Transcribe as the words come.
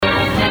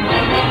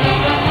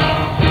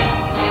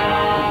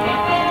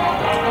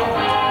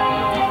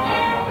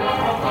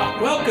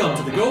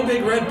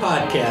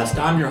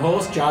Podcast. I'm your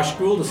host, Josh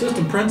Gould,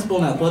 Assistant Principal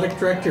and Athletic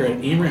Director at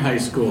Amery High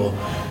School.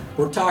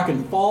 We're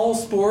talking fall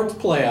sports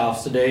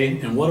playoffs today,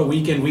 and what a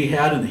weekend we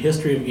had in the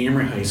history of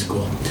Amery High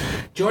School.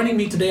 Joining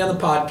me today on the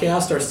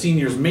podcast are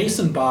seniors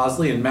Mason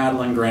Bosley and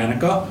Madelyn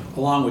Granica,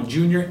 along with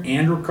junior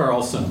Andrew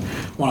Carlson.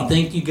 I want to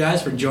thank you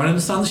guys for joining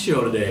us on the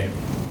show today.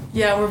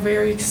 Yeah, we're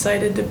very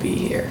excited to be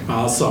here.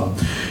 Awesome.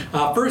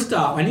 First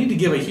off, I need to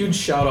give a huge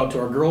shout out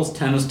to our girls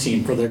tennis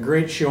team for their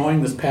great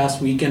showing this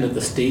past weekend at the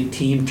state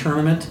team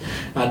tournament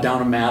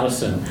down in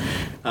Madison.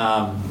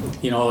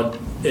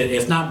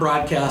 It's not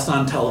broadcast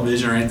on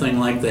television or anything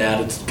like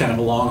that. It's kind of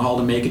a long haul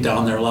to make it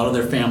down there. A lot of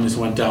their families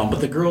went down, but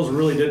the girls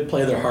really did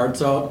play their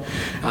hearts out,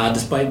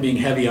 despite being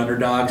heavy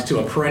underdogs to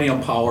a perennial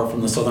power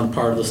from the southern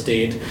part of the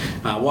state.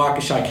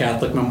 Waukesha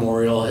Catholic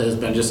Memorial has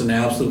been just an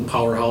absolute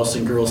powerhouse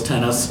in girls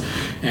tennis,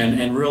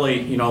 and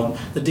really,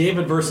 the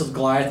David versus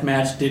Goliath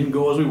match didn't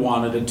go as we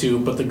wanted it to,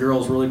 but the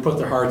girls really put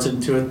their hearts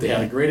into it. They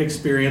had a great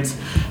experience.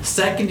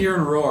 Second year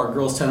in a row, our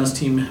girls tennis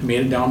team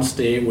made it down to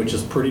state, which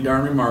is pretty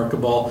darn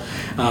remarkable.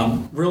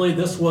 Really,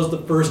 this was the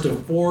first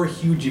of 4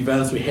 huge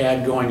events we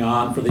had going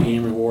on for the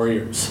Amery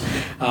Warriors.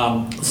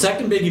 The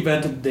second big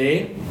event of the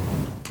day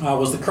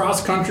was the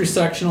cross-country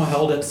sectional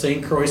held at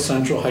St. Croix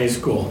Central High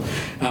School.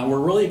 We're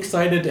really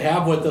excited to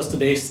have with us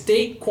today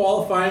state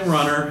qualifying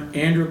runner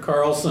Andrew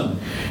Carlson.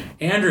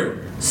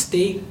 Andrew,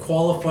 state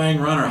qualifying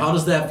runner, how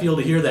does that feel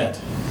to hear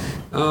that?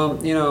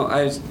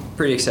 I was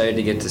pretty excited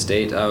to get to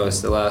state. I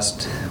was the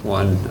last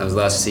one. I was the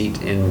last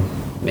seat in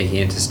making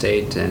it to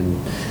state, and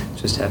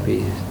just happy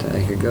that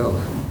I could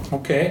go.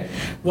 Okay.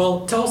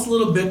 Well, tell us a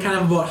little bit kind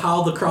of about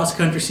how the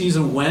cross-country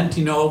season went,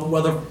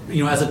 whether,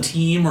 as a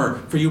team or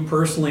for you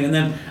personally. And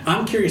then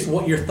I'm curious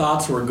what your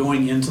thoughts were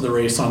going into the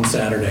race on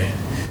Saturday.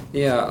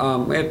 Yeah,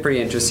 we had a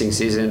pretty interesting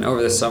season.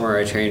 Over the summer,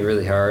 I trained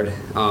really hard.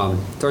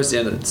 Towards the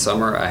end of the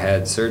summer, I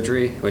had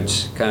surgery,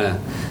 which kind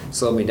of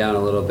slowed me down a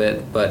little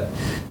bit. But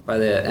by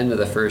the end of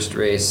the first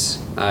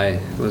race, I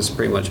was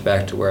pretty much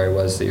back to where I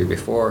was the year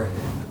before.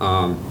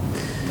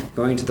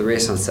 Going to the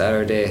race on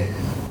Saturday,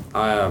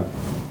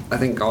 I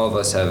think all of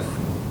us have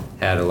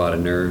had a lot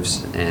of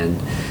nerves,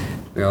 and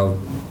we're all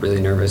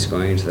really nervous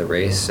going into the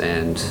race,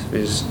 and we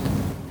just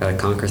got to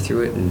conquer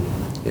through it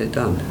and get it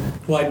done.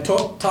 Well, I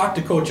talked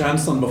to Coach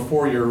Enslin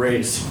before your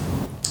race,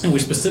 and we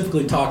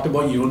specifically talked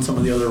about you and some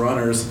of the other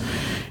runners,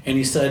 and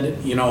he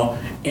said,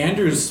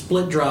 Andrew's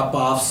split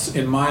drop-offs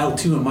in mile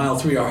 2 and mile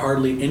 3 are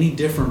hardly any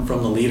different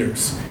from the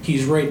leaders.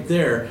 He's right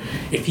there.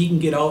 If he can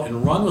get out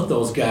and run with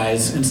those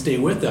guys and stay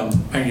with them,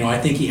 I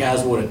think he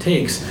has what it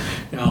takes.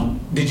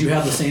 Did you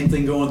have the same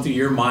thing going through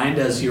your mind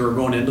as you were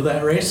going into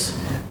that race?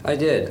 I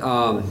did.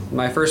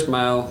 My first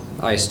mile,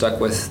 I stuck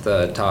with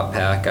the top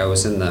pack. I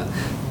was in the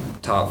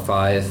top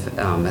 5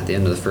 at the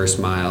end of the first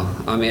mile.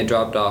 I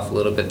dropped off a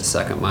little bit the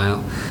second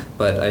mile,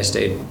 but I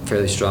stayed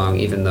fairly strong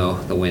even though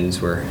the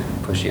winds were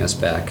pushing us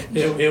back.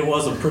 It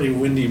was a pretty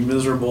windy,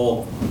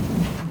 miserable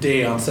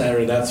day on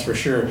Saturday, that's for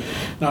sure.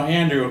 Now,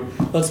 Andrew,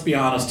 let's be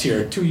honest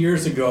here. 2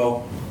 years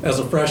ago, as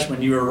a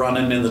freshman, you were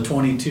running in the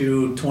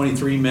 22,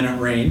 23-minute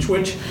range,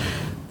 which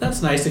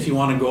that's nice if you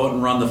want to go out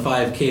and run the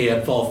 5K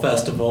at Fall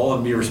Festival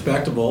and be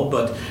respectable,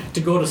 but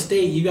to go to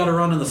state, you got to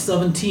run in the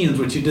 17s,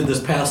 which you did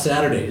this past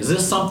Saturday. Is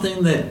this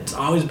something that's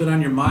always been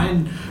on your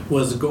mind?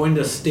 Was going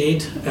to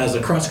state as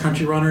a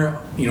cross-country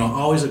runner,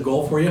 always a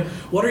goal for you?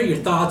 What are your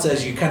thoughts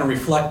as you kind of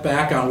reflect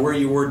back on where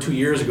you were 2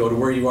 years ago to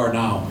where you are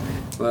now?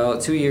 Well,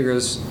 2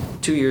 years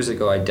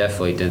ago, I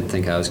definitely didn't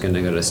think I was going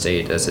to go to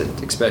state,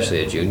 especially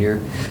a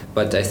junior.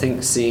 But I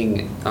think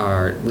seeing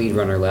our lead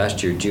runner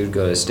last year, Jude,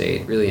 go to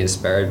state really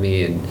inspired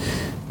me, and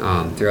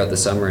throughout the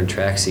summer and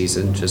track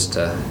season, just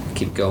to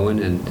keep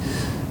going and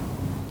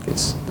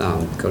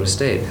go to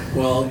state.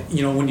 Well,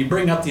 when you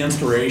bring up the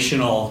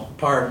inspirational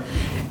part,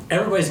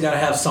 everybody's got to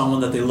have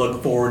someone that they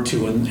look forward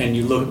to and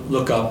you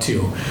look up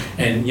to.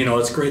 And,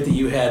 it's great that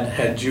you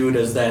had Jude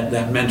as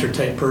that mentor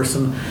type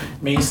person.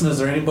 Mason, is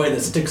there anybody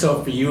that sticks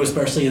out for you,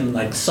 especially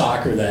in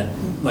soccer, that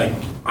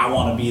I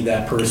want to be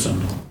that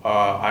person?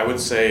 I would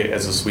say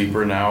as a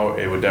sweeper now,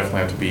 it would definitely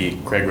have to be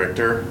Craig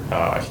Richter.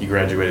 He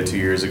graduated 2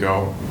 years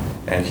ago,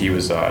 and he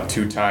was a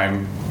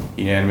 2-time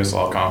unanimous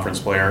all-conference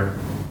player.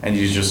 And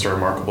he's just a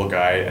remarkable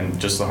guy and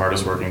just the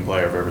hardest working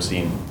player I've ever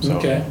seen. So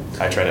okay.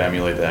 I try to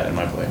emulate that in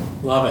my play.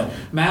 Love it.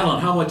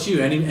 Madelyn, how about you?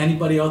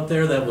 Anybody out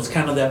there that was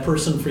kind of that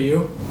person for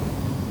you?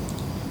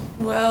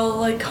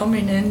 Well,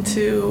 coming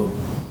into,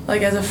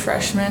 as a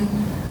freshman,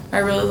 I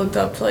really looked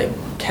up to,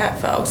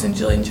 Kat Fowkes and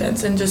Jillian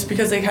Jensen, just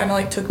because they kind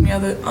of, took me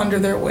under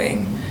their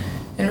wing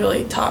and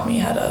really taught me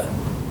how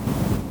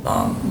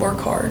to work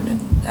hard in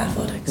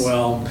athletics.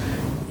 Well,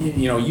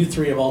 you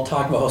three have all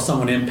talked about how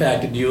someone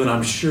impacted you, and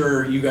I'm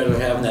sure you guys are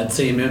having that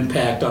same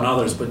impact on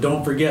others, but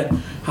don't forget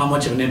how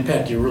much of an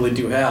impact you really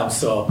do have.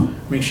 So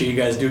make sure you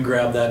guys do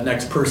grab that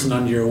next person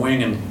under your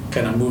wing and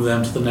kind of move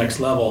them to the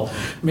next level.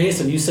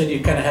 Mason, you said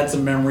you kind of had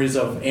some memories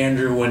of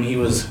Andrew when he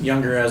was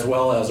younger as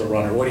well as a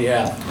runner. What do you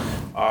have?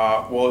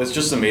 Well, it's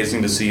just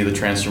amazing to see the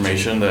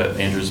transformation that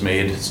Andrew's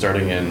made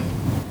starting in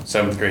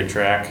 7th grade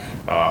track.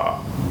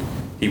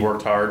 He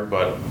worked hard,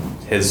 but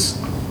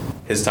his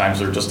his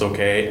times are just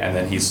okay, and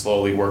then he's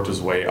slowly worked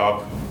his way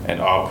up and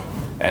up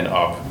and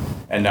up,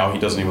 and now he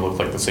doesn't even look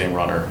like the same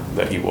runner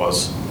that he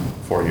was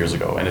 4 years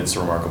ago, and it's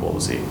remarkable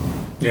to see.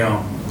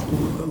 Yeah,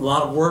 a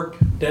lot of work,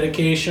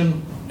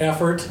 dedication,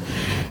 effort,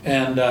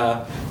 and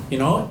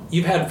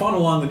you've had fun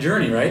along the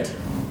journey, right?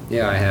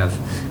 Yeah, I have.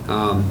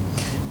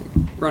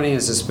 Running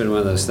has just been one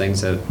of those things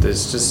that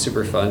is just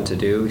super fun to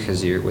do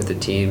because you're with a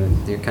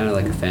team. You're kind of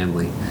like a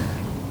family.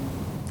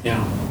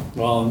 Yeah.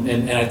 Well,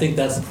 and I think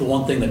that's the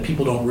one thing that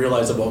people don't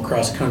realize about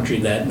cross country,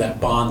 that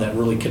bond that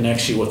really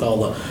connects you with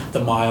all the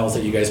miles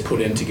that you guys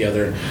put in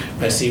together.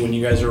 I see when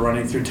you guys are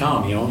running through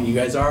town, you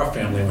guys are a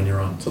family when you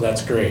run, so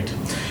that's great.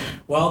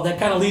 Well, that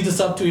kind of leads us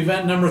up to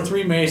event number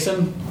 3,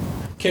 Mason.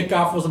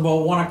 Kickoff was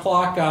about 1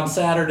 o'clock on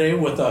Saturday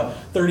with a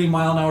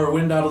 30-mile-an-hour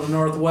wind out of the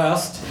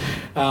northwest.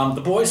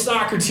 The boys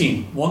soccer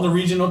team won the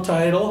regional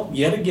title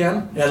yet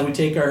again as we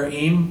take our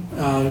aim,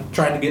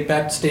 trying to get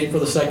back to state for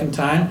the second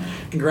time.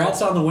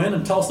 Congrats on the win,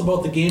 and tell us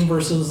about the game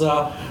versus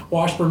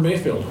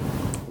Washburn-Bayfield.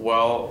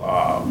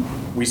 Well,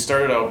 we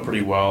started out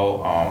pretty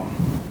well.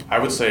 I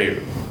would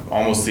say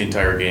almost the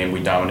entire game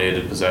we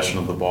dominated possession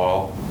of the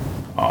ball.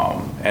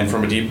 And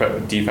from a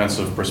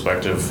defensive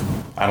perspective,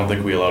 I don't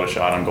think we allowed a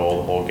shot on goal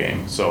the whole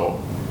game.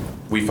 So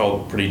we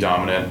felt pretty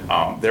dominant.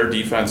 Their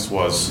defense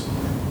was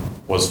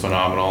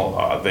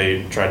phenomenal.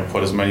 They tried to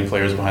put as many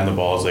players behind the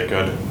ball as they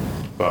could,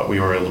 but we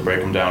were able to break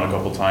them down a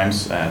couple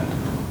times and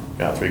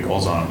got 3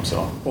 goals on them.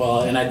 So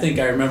well, and I think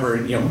I remember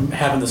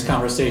having this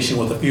conversation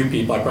with a few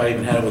people. I probably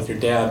even had it with your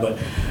dad, but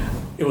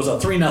it was a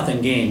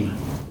 3-0 game.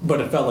 But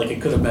it felt like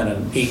it could have been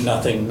an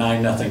 8-0,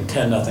 9-0,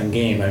 10-0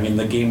 game. I mean,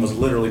 the game was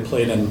literally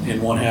played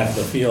in one half of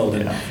the field,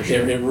 and for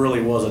sure. it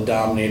really was a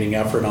dominating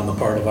effort on the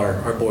part of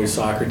our boys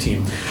soccer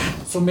team.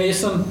 So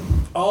Mason,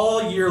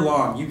 all year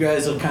long, you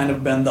guys have kind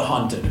of been the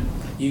hunted.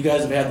 You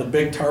guys have had the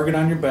big target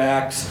on your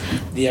backs,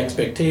 the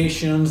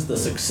expectations, the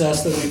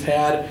success that we've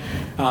had.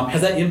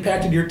 Has that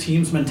impacted your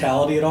team's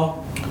mentality at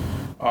all?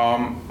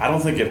 I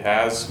don't think it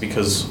has,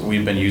 because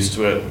we've been used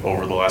to it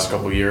over the last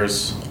couple of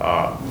years.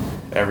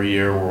 Every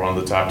year we're one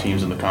of the top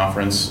teams in the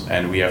conference,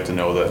 and we have to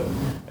know that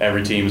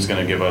every team is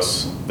going to give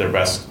us their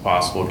best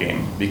possible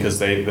game, because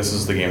this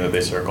is the game that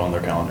they circle on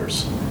their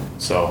calendars.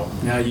 So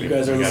now you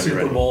guys are the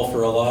Super Bowl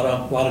for a lot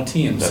of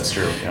teams. That's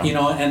true. Yeah.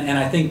 And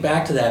I think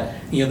back to that,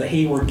 the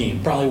Hayward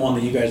game, probably one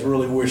that you guys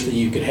really wish that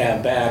you could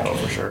have back. Oh,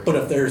 for sure. But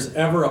if there's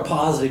ever a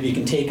positive you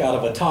can take out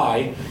of a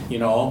tie,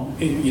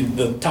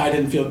 the tie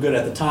didn't feel good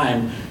at the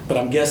time, but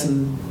I'm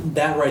guessing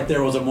that right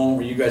there was a moment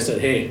where you guys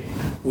said, hey,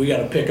 we got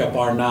to pick up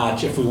our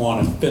notch if we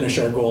want to finish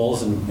our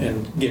goals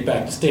and get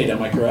back to state.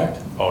 Am I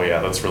correct? Oh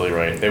yeah, that's really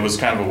right. It was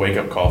kind of a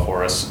wake-up call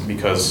for us,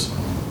 because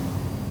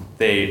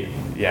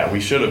we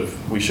should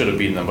have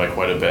beaten them by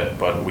quite a bit,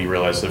 but we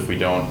realized that if we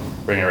don't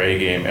bring our A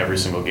game every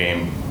single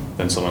game,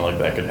 then something like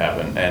that could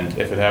happen. And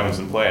if it happens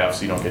in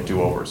playoffs, you don't get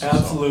do-overs.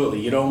 Absolutely.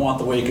 So. You don't want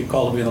the wake-up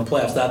call to be in the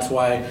playoffs. That's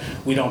why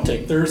we don't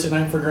take Thursday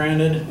night for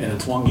granted, and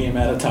it's one game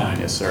at a time.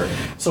 Yes, sir.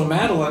 So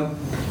Madelyn,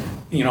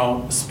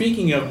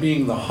 speaking of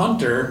being the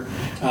hunter,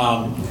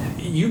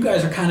 you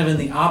guys are kind of in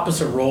the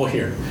opposite role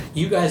here.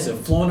 You guys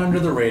have flown under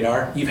the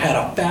radar. You've had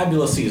a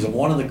fabulous season,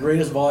 one of the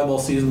greatest volleyball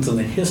seasons in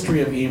the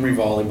history of Amery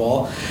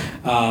volleyball.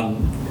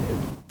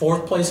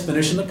 4th place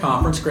finish in the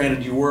conference.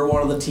 Granted, you were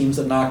one of the teams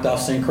that knocked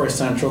off St. Croix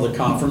Central, the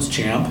conference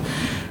champ.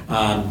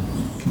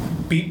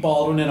 Beat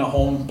Baldwin in a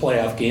home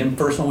playoff game,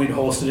 first one we'd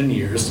hosted in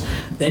years.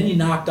 Then you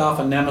knocked off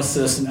a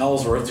nemesis in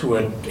Ellsworth, who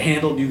had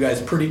handled you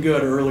guys pretty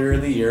good earlier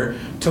in the year,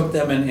 took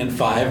them in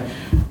 5.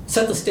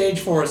 Set the stage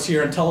for us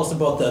here and tell us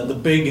about the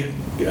big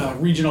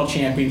regional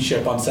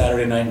championship on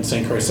Saturday night in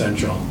St. Croix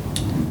Central.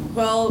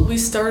 Well, we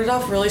started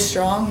off really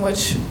strong,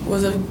 which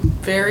was a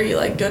very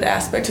good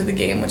aspect of the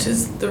game, which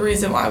is the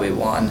reason why we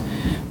won.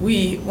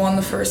 We won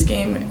the first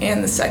game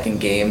and the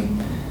second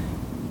game,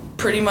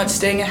 pretty much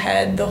staying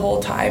ahead the whole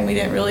time. We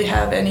didn't really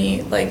have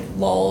any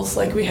lulls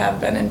like we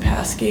have been in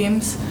past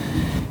games.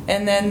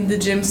 And then the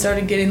gym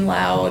started getting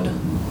loud.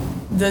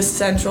 The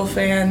Central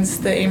fans,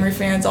 the Amery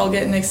fans, all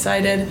getting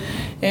excited,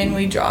 and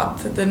we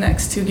dropped the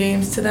next 2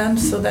 games to them.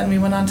 So then we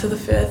went on to the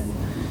 5th,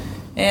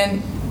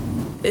 and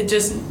it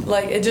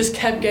just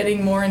kept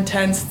getting more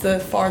intense the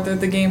farther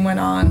the game went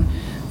on.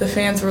 The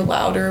fans were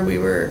louder. We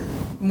were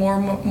more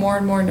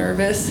and more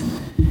nervous.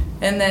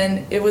 And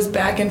then it was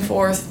back and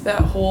forth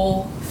that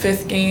whole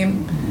 5th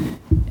game.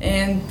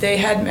 And they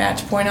had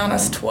match point on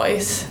us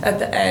twice at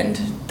the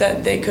end,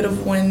 that they could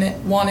have won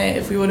it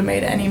if we would have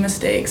made any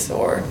mistakes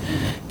or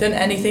done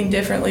anything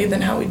differently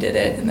than how we did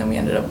it. And then we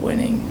ended up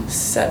winning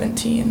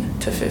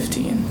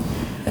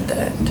 17-15 at the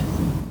end.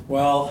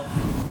 Well,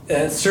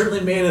 it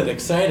certainly made it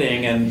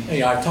exciting, and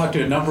I've talked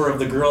to a number of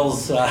the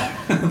girls the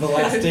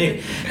last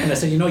day, and I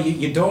said,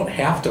 you don't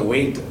have to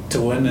wait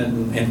to win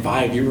in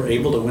 5. You were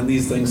able to win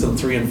these things in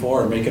 3 and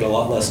 4 and make it a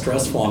lot less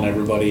stressful on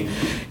everybody,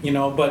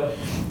 But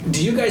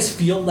do you guys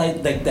feel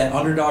like that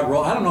underdog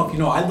role? I don't know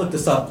if I looked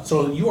this up.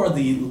 So you are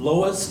the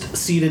lowest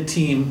seeded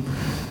team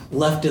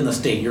left in the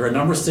state. You're a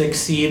number 6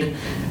 seed.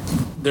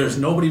 there's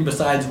nobody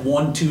besides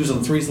 1, 2s,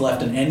 and 3s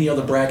left in any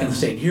other bracket in the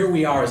state. Here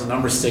we are as a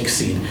number 6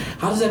 seed.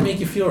 How does that make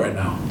you feel right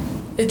now?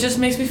 It just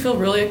makes me feel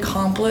really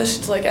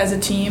accomplished, like as a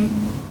team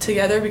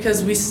together,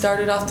 because we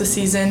started off the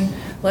season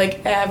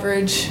like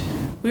average.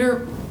 We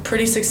were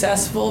pretty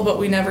successful, but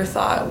we never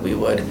thought we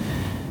would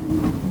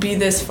be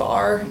this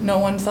far. No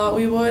one thought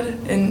we would,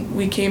 and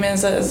we came in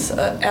as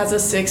a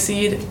 6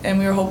 seed, and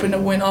we were hoping to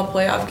win a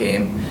playoff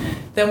game.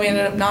 Then we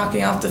ended up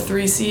knocking off the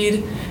 3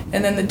 seed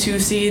and then the 2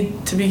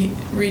 seed to be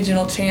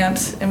regional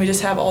champs, and we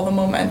just have all the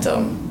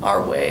momentum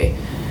our way.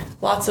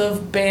 Lots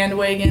of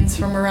bandwagons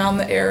from around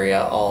the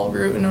area all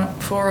rooting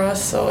for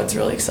us, so it's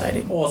really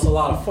exciting. Well, it's a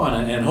lot of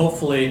fun, and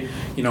hopefully,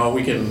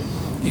 we can,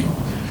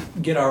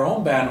 get our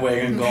own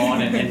bandwagon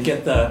going and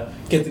get the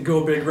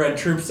Go Big Red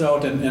troops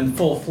out in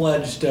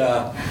full-fledged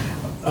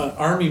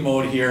Army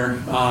mode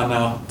here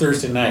on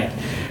Thursday night.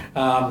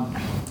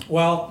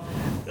 Well,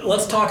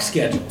 let's talk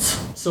schedules.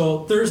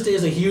 So Thursday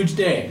is a huge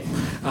day.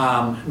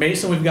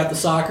 Mason, we've got the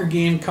soccer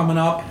game coming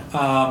up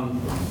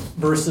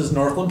versus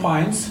Northland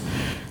Pines.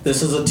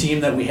 This is a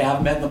team that we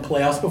have met in the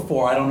playoffs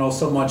before. I don't know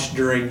so much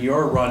during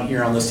your run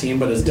here on this team,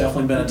 but it's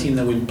definitely been a team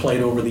that we've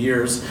played over the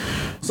years.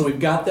 So we've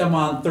got them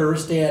on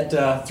Thursday at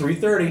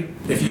 3:30.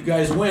 If you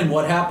guys win,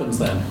 what happens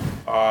then?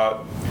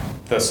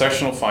 The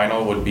sectional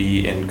final would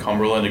be in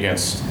Cumberland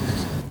against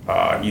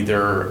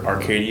either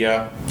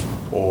Arcadia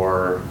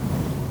or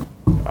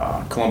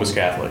Columbus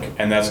Catholic,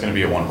 and that's going to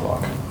be at 1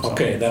 o'clock. So.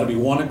 Okay, that'll be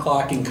 1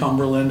 o'clock in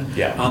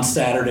Cumberland on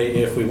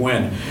Saturday if we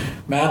win.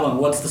 Madelyn,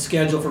 what's the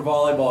schedule for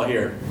volleyball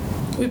here?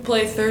 We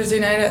play Thursday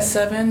night at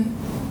 7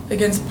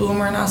 against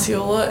Bloomer and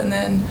Osceola, and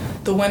then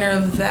the winner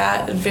of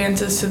that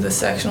advances to the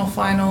sectional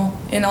final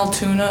in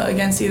Altoona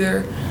against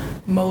either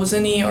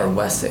Mosinee or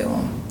West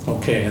Salem.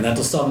 Okay, and that's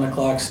a 7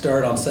 o'clock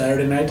start on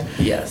Saturday night?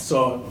 Yes.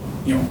 So,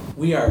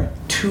 we are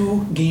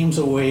 2 games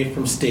away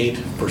from state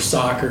for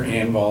soccer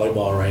and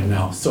volleyball right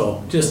now.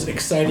 So just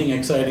exciting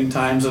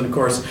times. And of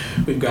course,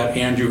 we've got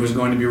Andrew who's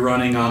going to be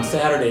running on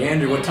Saturday.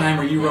 Andrew, what time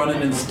are you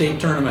running in the state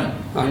tournament?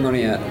 I'm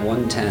running at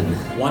 1:10.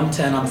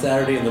 1:10 on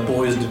Saturday in the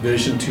boys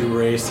Division II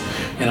race.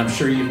 And I'm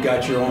sure you've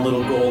got your own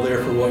little goal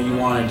there for what you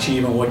want to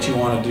achieve and what you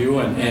want to do.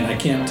 And I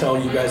can't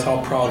tell you guys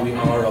how proud we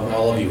are of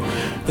all of you.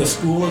 The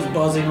school is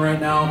buzzing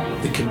right now.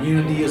 The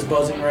community is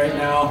buzzing right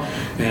now.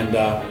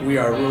 And we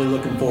are really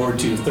looking forward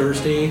to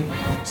Thursday,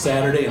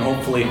 Saturday, and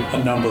hopefully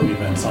a number of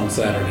events on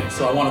Saturday.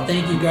 So I want to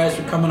thank you guys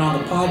for coming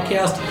on the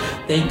podcast.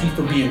 Thank you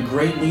for being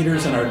great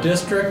leaders in our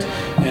district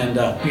and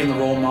being the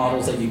role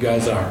models that you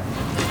guys are.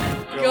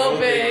 Go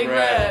Big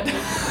Red!